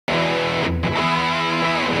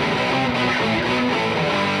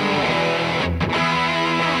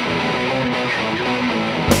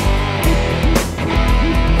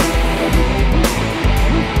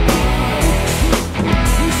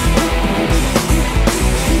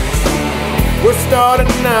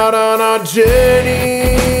starting out on our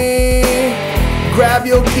journey. Grab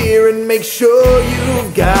your gear and make sure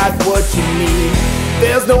you've got what you need.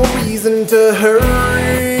 There's no reason to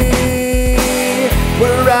hurry.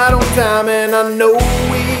 We're right on time and I know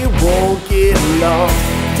we won't get lost.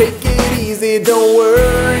 Take it easy, don't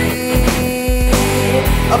worry.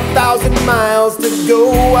 1,000 miles to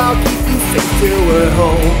go, I'll keep you safe till we're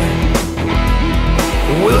home.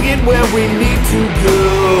 We'll get where we need to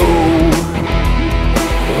go.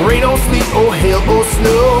 Rain or sleet or hail or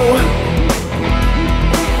snow,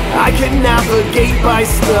 I can navigate by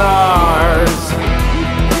stars.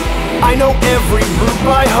 I know every route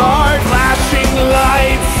by heart. Flashing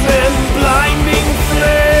lights and blinding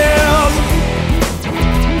flares.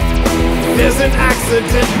 There's an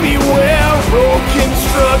accident, beware. Road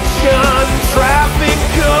construction, traffic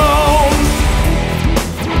cones.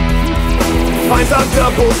 Finds our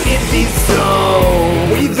double in the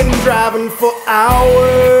zone. We've been driving for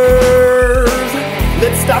hours.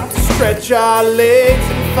 Let's stop to stretch our legs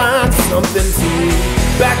and find something to eat.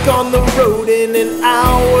 Back on the road in an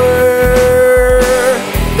hour.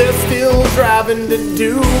 There's still driving to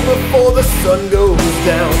do before the sun goes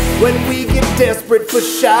down. When we get desperate for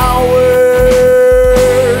showers,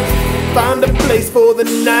 find a place for the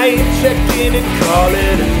night, check in and call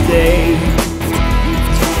it a day.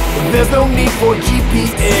 There's no need for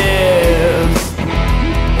GPS.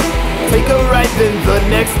 Take a right then the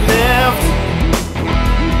next left.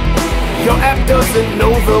 Your app doesn't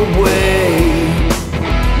know the way.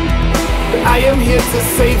 I am here to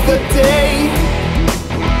save the day.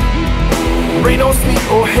 Rain or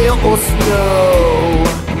sleet or hail or snow,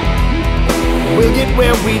 we'll get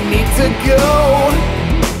where we need to go.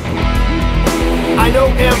 I know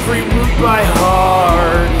every route by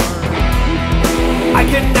heart. I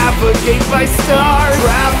can navigate by stars.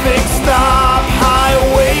 Traffic stop,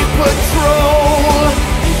 highway patrol.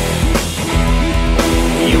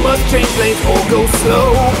 You must change lanes or go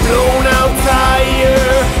slow. Blown out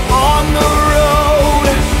tire on the road.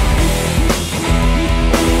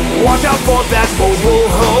 Watch out for that mobile